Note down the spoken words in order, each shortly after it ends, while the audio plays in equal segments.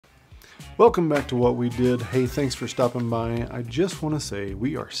Welcome back to What We Did. Hey, thanks for stopping by. I just want to say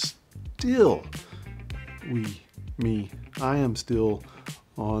we are still, I am still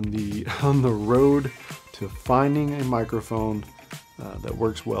on the road to finding a microphone that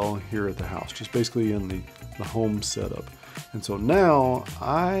works well here at the house, just basically in the home setup. And so now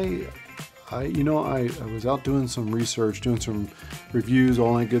I was out doing some research, doing some reviews,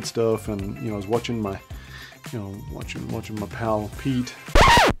 all that good stuff, and I was watching my my pal Pete.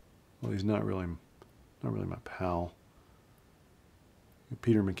 Well, he's not really my pal.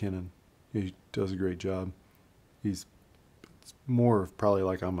 Peter McKinnon. He does a great job. It's more of probably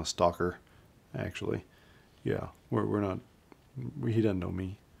like I'm a stalker, actually. Yeah, we're not. He doesn't know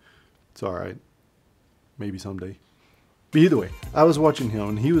me. It's all right. Maybe someday. But either way, I was watching him,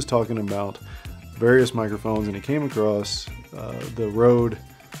 and he was talking about various microphones, and he came across the Rode,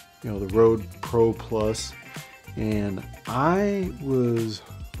 the Rode Pro Plus, and I was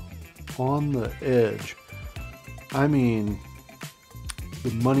on the edge. I mean,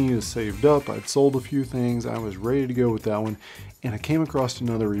 the money is saved up. I'd sold a few things. I was ready to go with that one, and I came across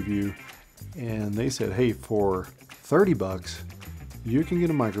another review, and they said, hey, for 30 bucks, you can get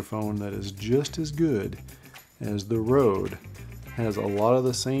a microphone that is just as good as the Rode, has a lot of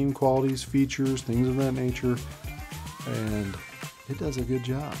the same qualities, features, things of that nature, and it does a good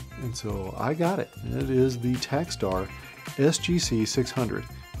job. And so I got it. It is the Takstar SGC-600,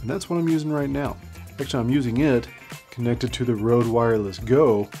 and that's what I'm using right now. Actually, I'm using it connected to the Rode Wireless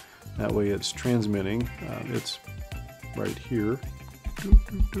Go. That way it's transmitting. It's right here.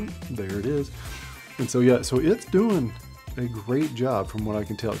 There it is. And so yeah, so it's doing a great job from what I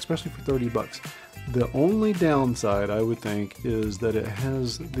can tell, especially for 30 bucks. The only downside, I would think, is that it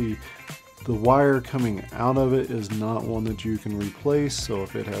has the wire coming out of it is not one that you can replace. So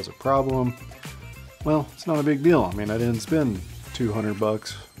if it has a problem, well, it's not a big deal. I mean, I didn't spend 200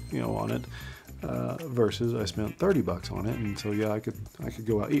 bucks, on it, versus I spent 30 bucks on it. And so yeah, I could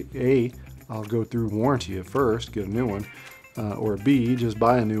go out. A, I'll go through warranty at first, get a new one, or B, just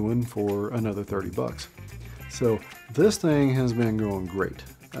buy a new one for another 30 bucks. So this thing has been going great.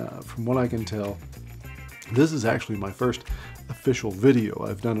 From what I can tell, this is actually my first official video.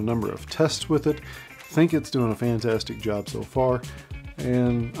 I've done a number of tests with it. I think it's doing a fantastic job so far,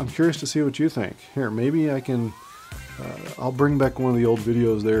 and I'm curious to see what you think. Here, maybe I can, I'll bring back one of the old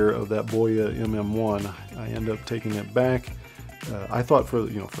videos there of that Boya MM1. I end up taking it back. I thought for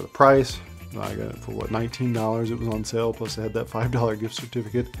the price, I got it for what, $19. It was on sale, plus I had that $5 gift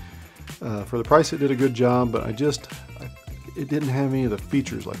certificate. For the price, it did a good job, but it didn't have any of the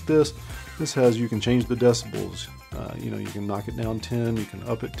features like this. This has, you can change the decibels. You can knock it down 10, you can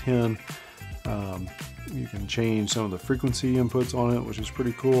up it 10. You can change some of the frequency inputs on it, which is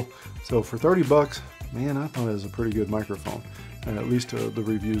pretty cool. So for 30 bucks, man, I thought it was a pretty good microphone, and at least the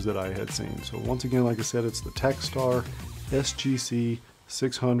reviews that I had seen. So once again, like I said, it's the Takstar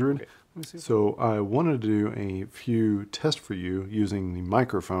SGC-600. Okay. So I wanted to do a few tests for you using the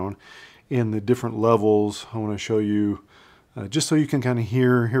microphone in the different levels. I want to show you just so you can kind of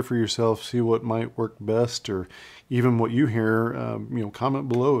hear for yourself, see what might work best, or even what you hear. Comment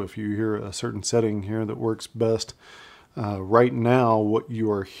below if you hear a certain setting here that works best. Right now, what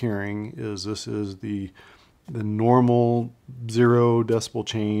you are hearing is this is the normal 0 decibel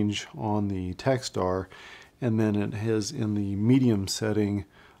change on the Takstar, and then it has in the medium setting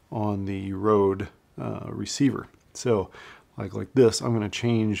on the Rode receiver. So like this, I'm going to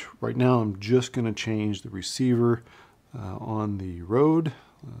change, right now I'm just going to change the receiver on the Rode.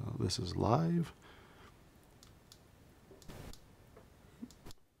 This is live.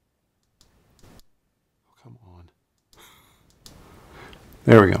 Oh, come on.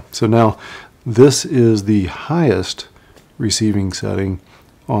 There we go. So now this is the highest receiving setting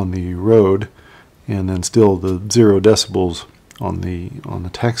on the Rode, and then still the 0 decibels on the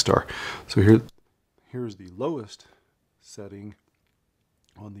Takstar. So here's the lowest setting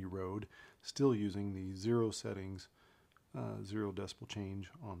on the Rode, still using the 0 settings, 0 decibel change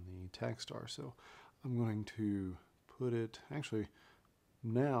on the Takstar. So I'm going to put it, actually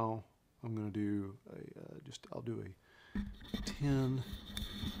now I'm going to do I'll do a 10.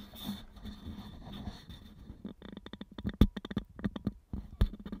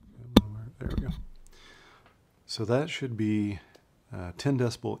 There we go. So that should be 10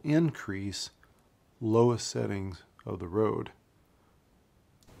 decibel increase, lowest settings of the Rode.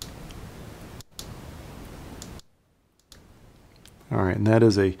 All right, and that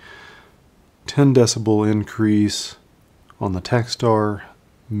is a 10 decibel increase on the Takstar,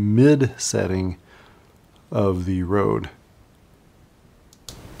 mid setting of the Rode.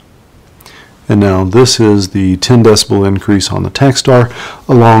 And now this is the 10 decibel increase on the Takstar,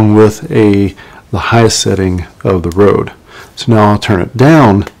 along with the highest setting of the Rode. So now I'll turn it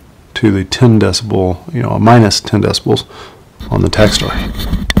down to the 10 decibel, a minus 10 decibels on the Takstar.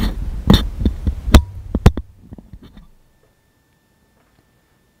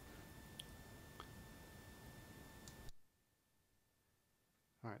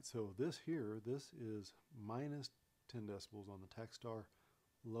 All right, so this is minus 10 decibels on the Takstar,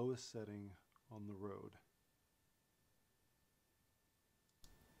 lowest setting on the Rode.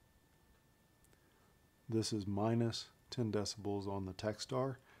 This is minus 10 decibels on the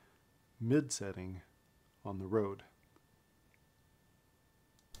Takstar, mid setting on the Rode.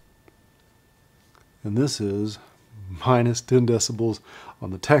 And this is minus 10 decibels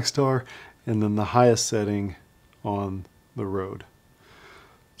on the Takstar, and then the highest setting on the Rode.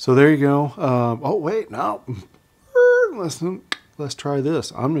 So there you go. Oh wait, no. Let's try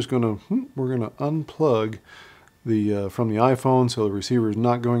this. We're gonna unplug the from the iPhone, so the receiver is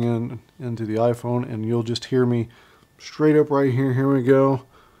not going into the iPhone, and you'll just hear me straight up right here. Here we go.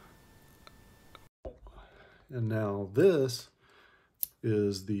 And now this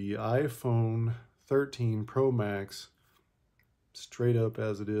is the iPhone 13 Pro Max, straight up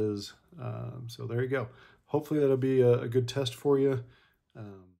as it is. So there you go. Hopefully that'll be a good test for you.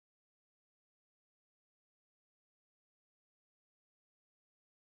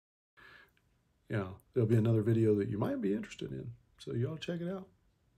 There'll be another video that you might be interested in. So y'all check it out.